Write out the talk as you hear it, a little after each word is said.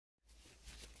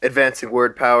Advancing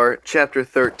Word Power, Chapter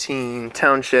 13,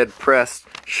 Townshed Press,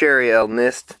 Sherry L.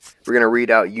 Nist. We're going to read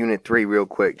out Unit 3 real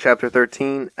quick. Chapter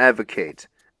 13, Advocate,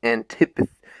 Antipathy,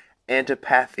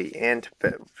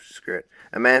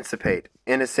 Emancipate,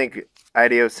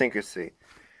 Idiosyncrasy,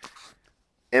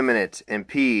 Imminent,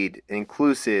 Impede,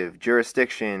 Inclusive,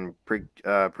 Jurisdiction,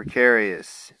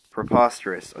 Precarious,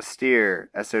 Preposterous, Austere,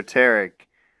 Esoteric,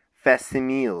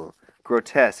 Facsimile,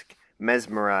 Grotesque,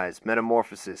 Mesmerize,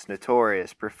 Metamorphosis,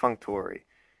 Notorious, Perfunctory,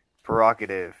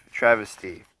 Prerogative,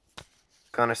 Travesty,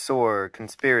 Connoisseur,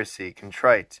 Conspiracy,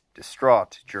 Contrite,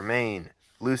 Distraught, Germain,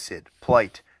 Lucid,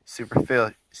 Plight,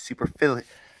 superficially,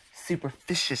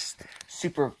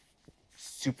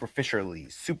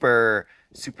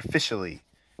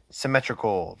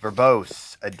 Symmetrical,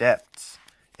 Verbose, Adept,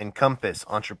 Encompass,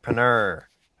 Entrepreneur,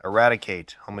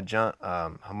 Eradicate, Homogeneous,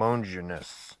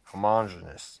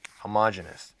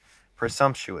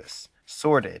 Presumptuous,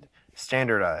 Sordid,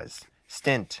 Standardize,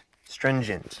 Stint,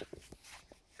 Stringent,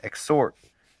 Exhort,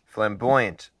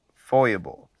 Flamboyant,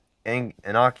 Foible,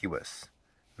 Innocuous,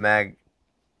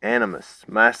 Magnanimous,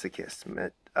 Masochist,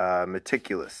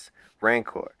 Meticulous,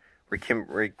 Rancor,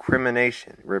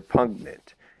 Recrimination,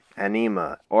 Repugnant,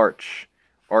 Anima, Arch,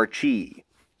 Archie,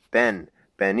 Benny,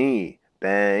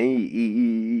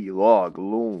 Log,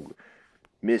 Lung,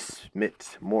 Miss,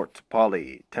 Mit, Mort,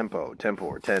 Poly, Tempo,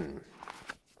 Tempor, Ten.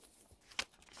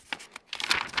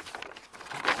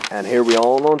 And here we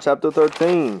all on Chapter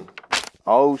 13.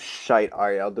 Oh, shite.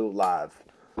 Alright, I'll do it live.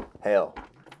 Hell.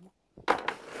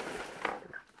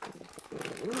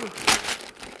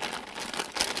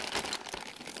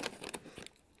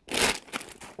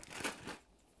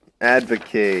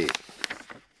 Advocate.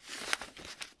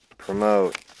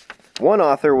 Promote. One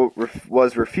author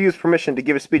was refused permission to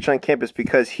give a speech on campus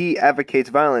because he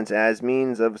advocates violence as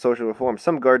means of social reform.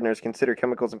 Some gardeners consider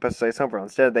chemicals and pesticides harmful.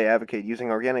 Instead, they advocate using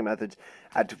organic methods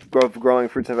at growing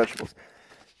fruits and vegetables.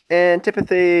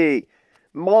 Antipathy.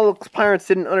 Moloch's parents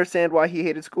didn't understand why he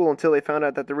hated school until they found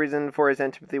out that the reason for his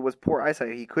antipathy was poor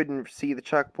eyesight. He couldn't see the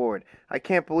chalkboard. I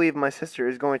can't believe my sister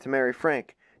is going to marry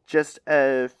Frank. Just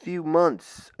a few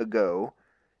months ago,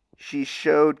 she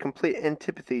showed complete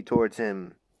antipathy towards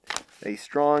him. A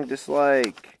strong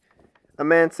dislike.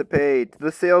 Emancipate.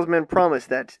 The salesman promised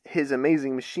that his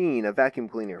amazing machine, a vacuum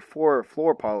cleaner, floor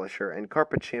polisher, and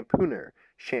carpet shampooer,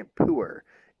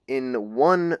 in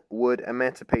one would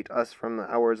emancipate us from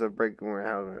the hours of breaking.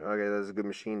 Okay, that's a good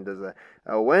machine. Does that?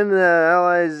 When the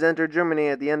Allies entered Germany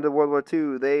at the end of World War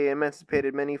II, they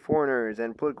emancipated many foreigners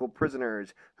and political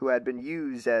prisoners who had been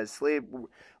used as slave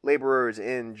laborers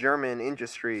in German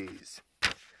industries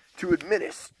to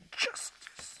administer justice.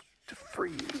 To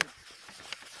free.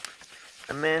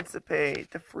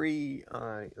 Emancipate. To free.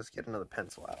 Alright, let's get another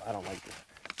pencil out. I don't like this.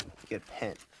 Let's get a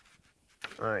pen.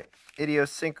 Alright.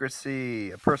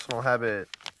 Idiosyncrasy. A personal habit.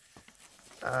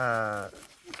 Dang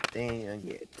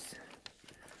it.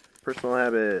 Personal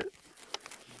habit.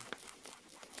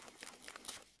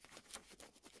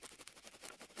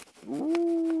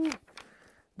 Ooh.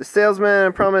 The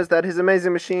salesman promised that his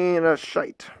amazing machine of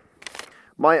shite.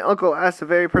 My uncle asks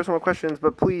very personal questions,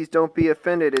 but please don't be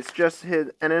offended. It's just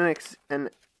an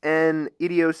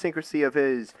idiosyncrasy of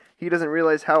his. He doesn't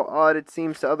realize how odd it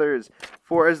seems to others.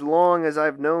 For as long as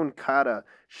I've known Kata,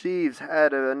 she's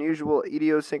had an unusual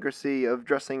idiosyncrasy of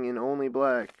dressing in only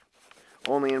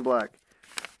in black.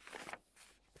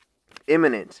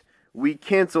 Imminent. We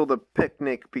canceled the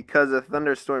picnic because a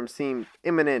thunderstorm seemed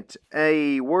imminent.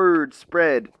 A word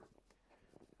spread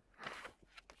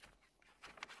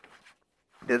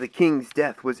that the king's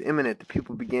death was imminent. The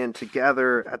people began to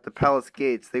gather at the palace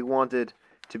gates. They wanted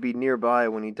to be nearby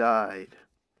when he died.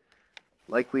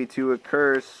 Likely to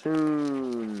occur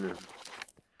soon.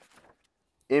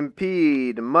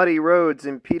 Impede. Muddy roads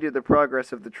impeded the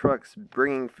progress of the trucks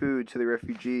bringing food to the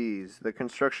refugees. The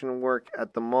construction work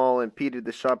at the mall impeded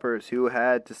the shoppers who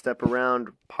had to step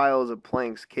around piles of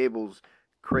planks, cables,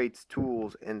 crates,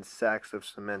 tools, and sacks of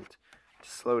cement to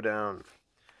slow down.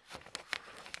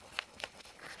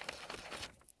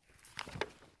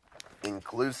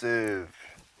 Inclusive.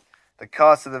 The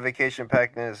cost of the vacation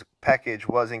package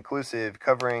was inclusive,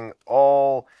 covering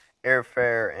all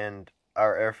airfare and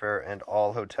our airfare and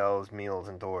all hotels, meals,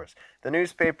 and doors. The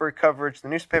newspaper's coverage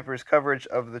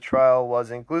of the trial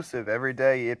was inclusive. Every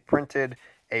day it printed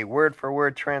a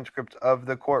word-for-word transcript of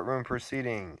the courtroom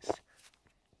proceedings.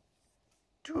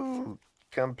 To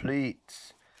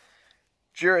complete.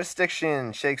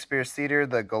 Jurisdiction. Shakespeare's Theatre,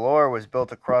 the Galore, was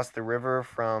built across the river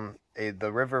from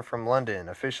London.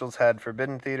 Officials had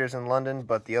forbidden theaters in London,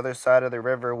 but the other side of the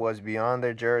river was beyond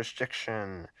their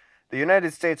jurisdiction. The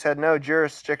United States had no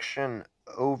jurisdiction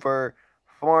over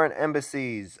foreign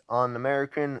embassies on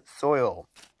American soil.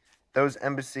 Those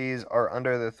embassies are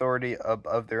under the authority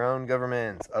of their own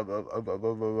governments.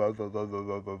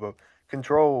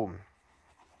 Control.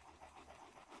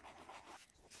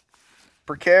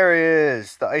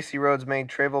 Precarious. The icy roads made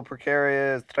travel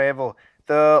precarious.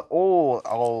 The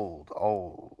old.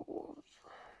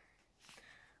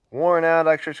 Worn out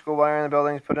electrical wire in the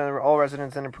buildings put all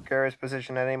residents in a precarious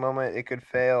position. At any moment, it could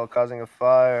fail, causing a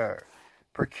fire.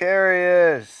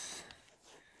 Precarious.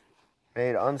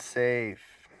 Made unsafe.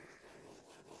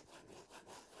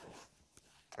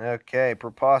 Okay,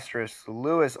 preposterous.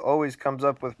 Lewis always comes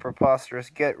up with preposterous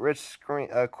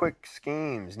get-rich-quick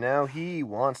schemes. Now he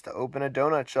wants to open a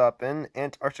donut shop in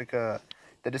Antarctica.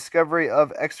 The discovery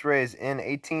of X-rays in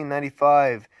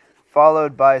 1895,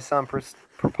 followed by some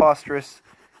preposterous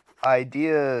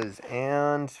ideas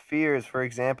and fears. For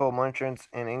example, merchants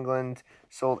in England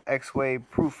sold X-ray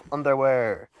proof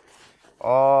underwear.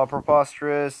 All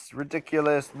preposterous,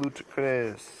 ridiculous,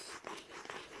 ludicrous.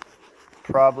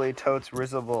 Probably tots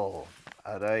risible.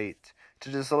 Alright.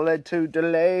 To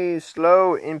delay,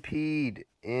 slow, impede.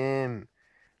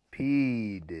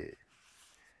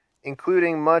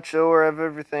 Including much or of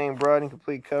everything, broad and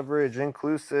complete coverage,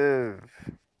 inclusive.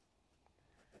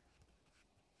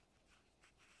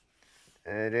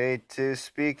 Alright, to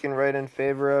speak and write in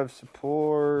favor of,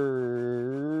 support,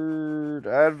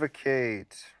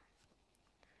 advocate.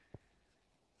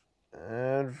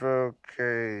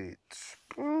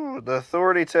 The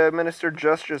authority to administer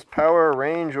justice, power,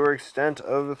 range, or extent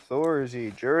of authority,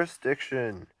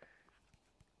 jurisdiction.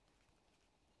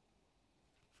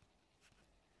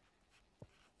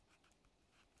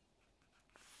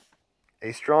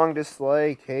 A strong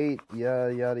dislike, hate,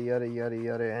 yada, yada, yada, yada,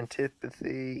 yada,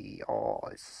 antipathy,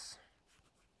 yes.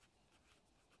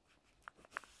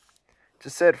 To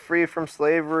set free from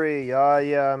slavery,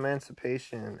 yeah,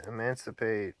 emancipation,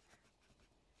 emancipate.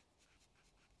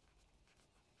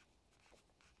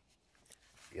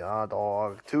 Yeah,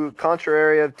 dog. To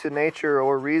contrary to nature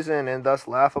or reason, and thus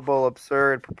laughable,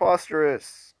 absurd,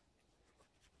 preposterous.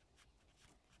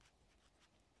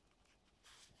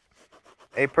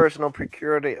 A personal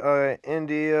precurity,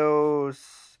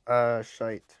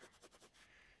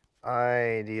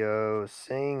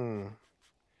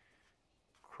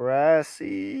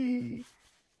 Idiosyncrasy.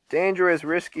 Dangerous,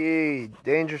 risky,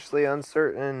 dangerously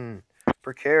uncertain,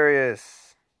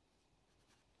 precarious.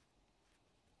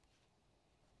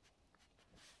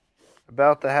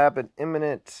 About to happen,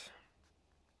 imminent.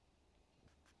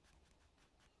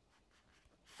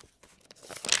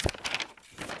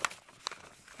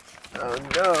 Oh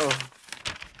no.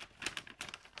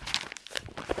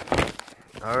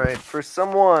 Alright, for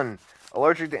someone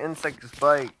allergic to insect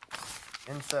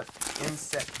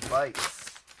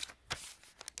bites.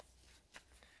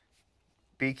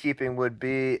 Beekeeping would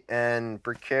be and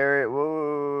precarious.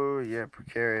 Whoa, yeah,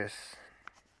 precarious.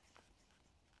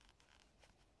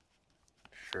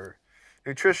 Sure.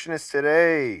 Nutritionist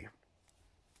today.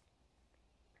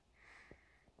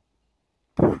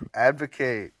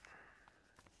 Advocate.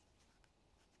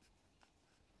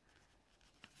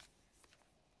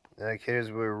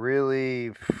 Educators were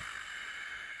really.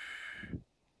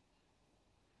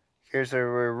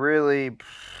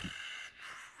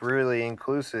 Really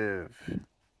inclusive.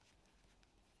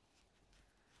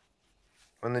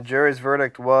 When the jury's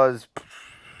verdict was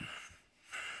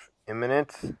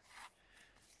imminent.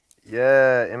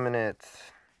 Yeah, imminent.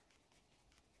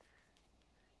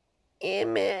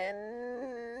 Imminent.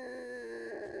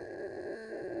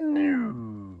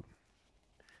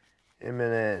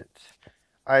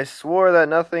 I swore that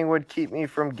nothing would keep me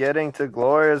from getting to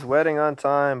Gloria's wedding on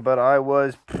time, but I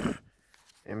was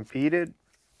impeded?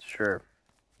 Sure.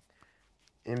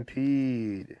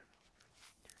 Impede.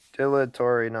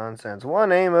 Dilatory nonsense.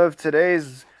 One aim of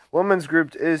today's women's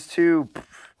group is to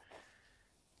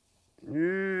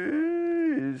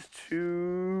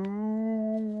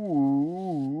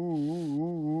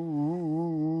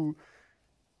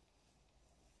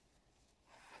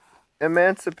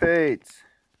emancipate.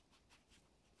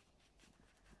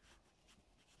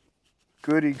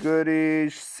 Goody.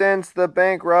 Since the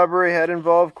bank robbery had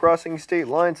involved crossing state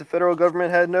lines, the federal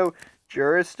government had no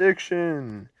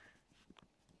jurisdiction.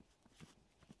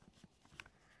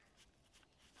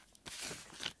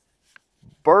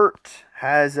 Bert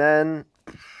has an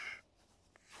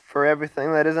for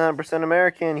everything that is 100%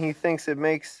 American. He thinks it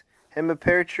makes him a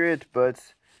patriot, but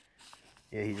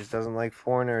yeah, he just doesn't like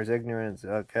foreigners, ignorance.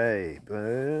 Okay,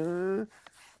 but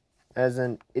as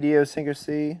an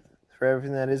idiosyncrasy for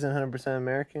everything that isn't 100%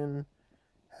 American,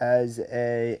 has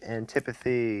a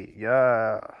antipathy.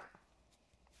 Yeah.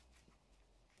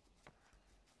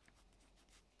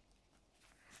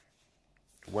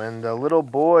 When the little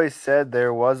boy said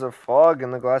there was a frog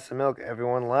in the glass of milk,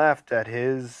 everyone laughed at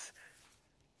his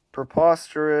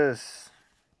preposterous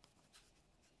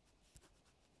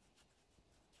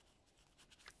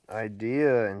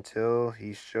idea until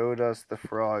he showed us the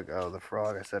frog. Oh, the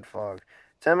frog. I said frog.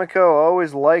 Temiko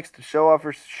always likes to show off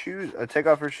her shoes, take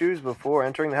off her shoes before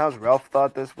entering the house. Ralph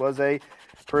thought this was a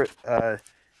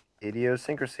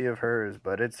idiosyncrasy of hers,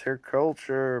 but it's her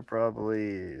culture,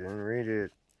 probably. Didn't read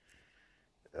it.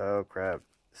 Oh, crap.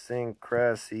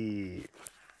 Syncrasy.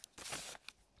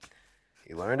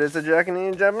 He learned it's a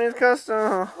Japanese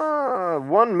custom.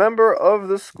 One member of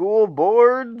the school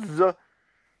board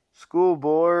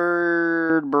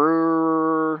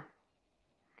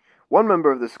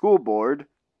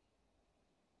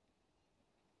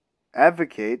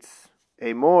advocates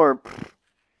a more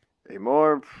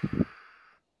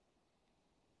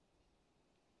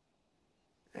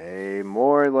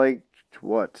like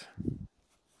what?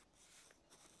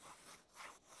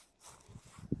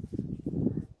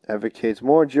 Advocates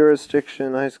more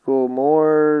jurisdiction, high school,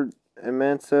 more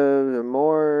emancipate,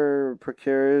 more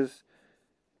precarious.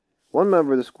 One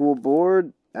member of the school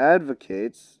board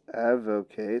advocates.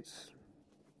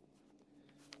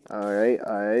 Alright,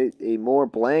 a more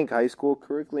blank high school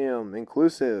curriculum,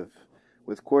 inclusive,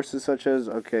 with courses such as,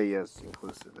 okay, yes,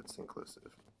 inclusive, it's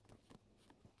inclusive.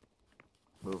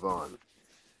 Move on.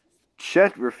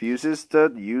 Chet refuses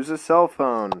to use a cell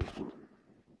phone.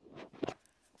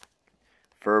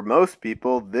 For most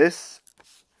people, this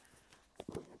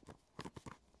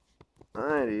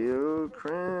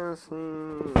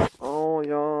Idiocracy, oh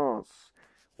yes,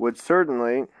 would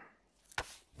certainly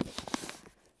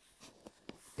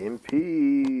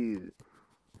impede.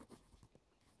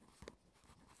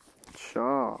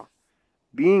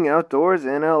 Being outdoors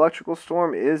in an electrical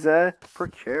storm is a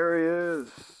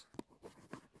precarious.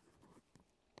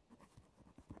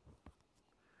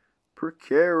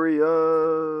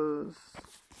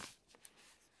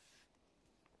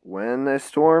 When a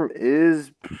storm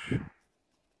is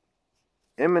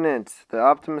imminent, the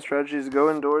optimum strategy is to go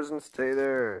indoors and stay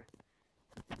there.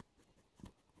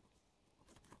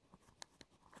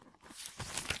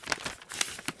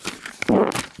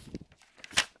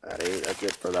 That's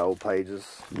it for the old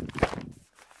pages.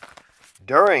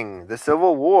 During the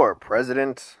Civil War,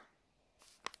 President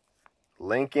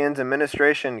Lincoln's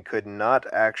administration could not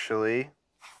actually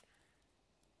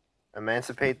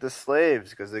emancipate the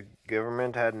slaves because the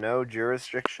government had no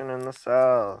jurisdiction in the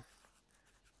South.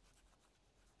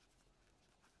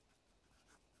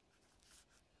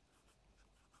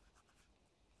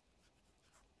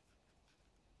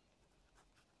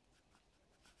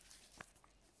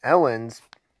 Ellen's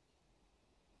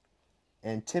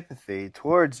antipathy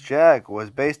towards Jack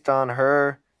was based on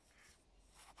her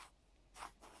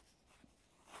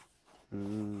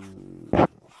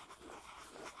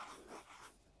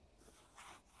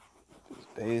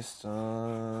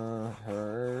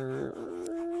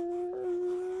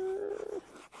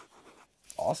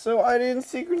also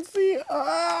idiosyncrasy.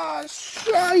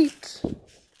 Shite.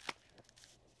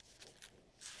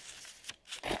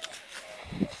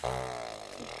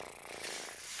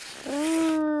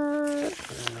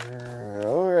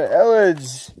 Alright,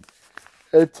 Ellen's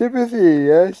antipathy.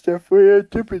 Yes, definitely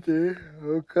antipathy.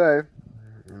 Okay.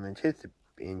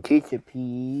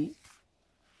 Antipathy.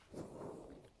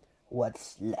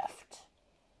 What's left?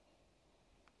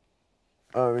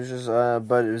 Oh, it was just,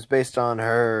 but it was based on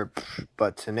her,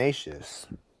 but tenacious.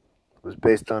 It was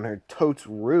based on her tots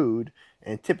rude,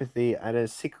 antipathy,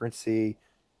 idiosyncrasy,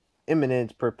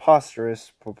 imminent,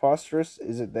 preposterous. Preposterous?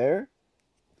 Is it there?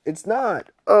 It's not.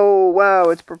 Oh, wow,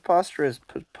 it's preposterous.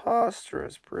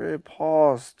 Preposterous.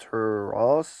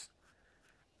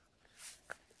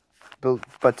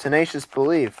 But tenacious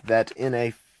belief that in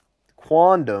a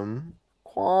quantum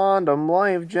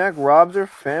life, Jack robs her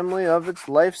family of its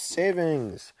life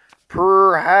savings.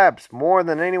 Perhaps more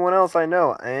than anyone else I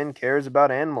know, and cares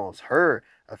about animals. Her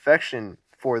affection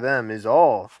for them is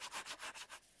all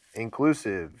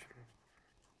inclusive,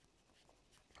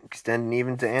 extending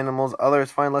even to animals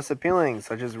others find less appealing,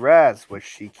 such as rats, which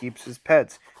she keeps as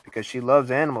pets because she loves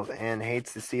animals and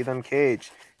hates to see them caged.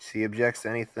 She objects to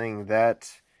anything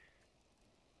that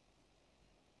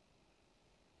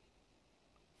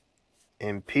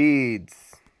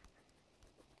impedes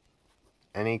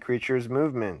any creature's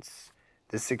movements.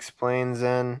 This explains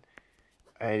an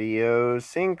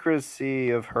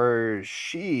idiosyncrasy of hers.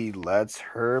 She lets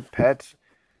her pet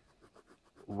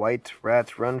white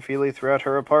rats run freely throughout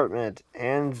her apartment.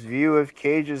 Anne's view of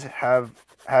cages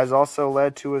has also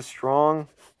led to a strong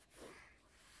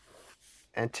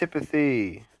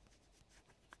antipathy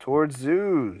towards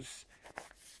zoos.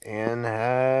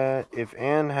 if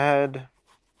Anne had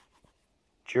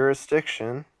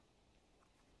jurisdiction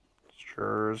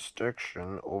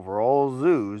over all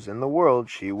zoos in the world,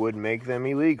 she would make them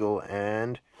illegal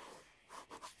and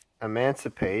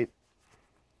emancipate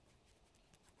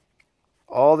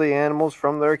all the animals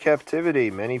from their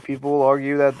captivity. Many people will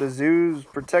argue that the zoos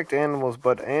protect animals,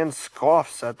 but Anne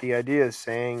scoffs at the idea,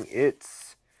 saying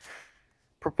it's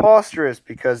preposterous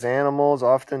because animals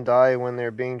often die when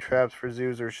they're being trapped for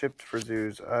zoos or shipped for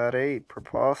zoos.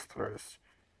 Preposterous.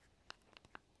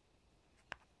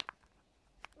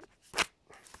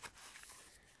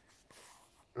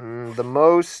 The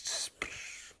most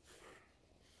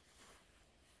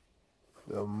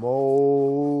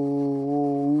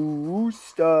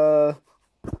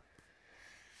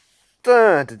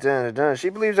she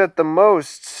believes that the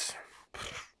most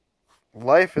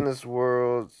life in this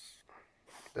world,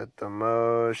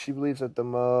 she believes that the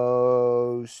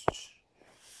most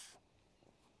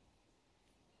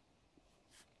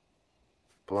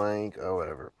blank,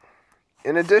 whatever.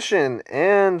 In addition,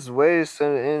 Anne's ways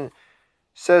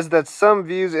says that some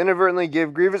views inadvertently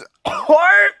give grievous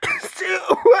harm to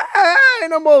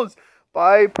animals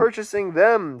by purchasing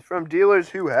them from dealers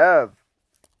who have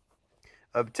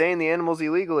obtained the animals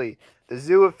illegally. The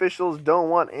zoo officials don't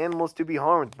want animals to be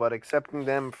harmed, but accepting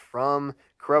them from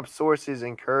corrupt sources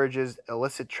encourages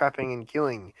illicit trapping and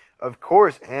killing. Of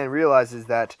course, Anne realizes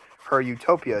that her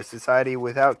utopia, a society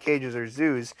without cages or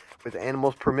zoos, with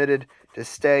animals permitted to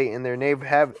stay in their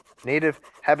native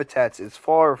habitats, is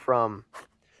far from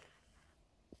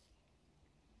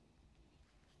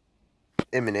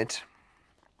imminent.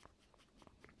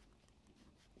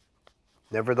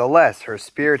 Nevertheless, her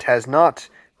spirit has not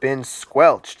been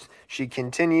squelched. She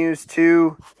continues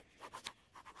to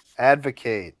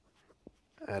advocate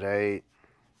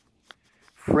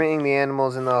freeing the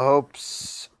animals in the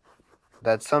hopes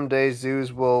that someday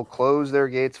zoos will close their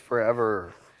gates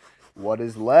forever. What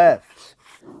is left?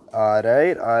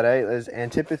 Alright.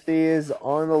 Antipathy is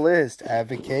on the list.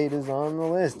 Advocate is on the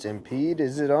list. Impede,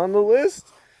 is it on the list?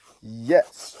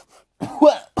 Yes.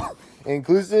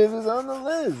 Inclusive is on the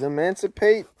list.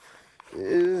 Emancipate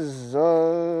is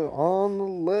on the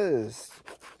list.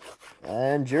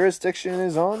 And jurisdiction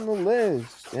is on the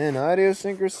list. And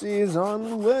idiosyncrasy is on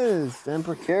the list. And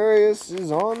precarious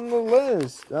is on the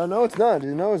list. No, it's not.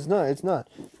 No, it's not. It's not.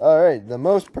 Alright, the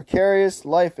most precarious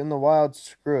life in the wild.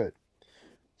 Screw it.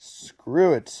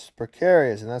 Screw it.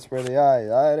 Precarious. And that's where the I.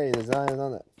 Alright, the I is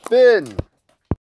on that. Finn!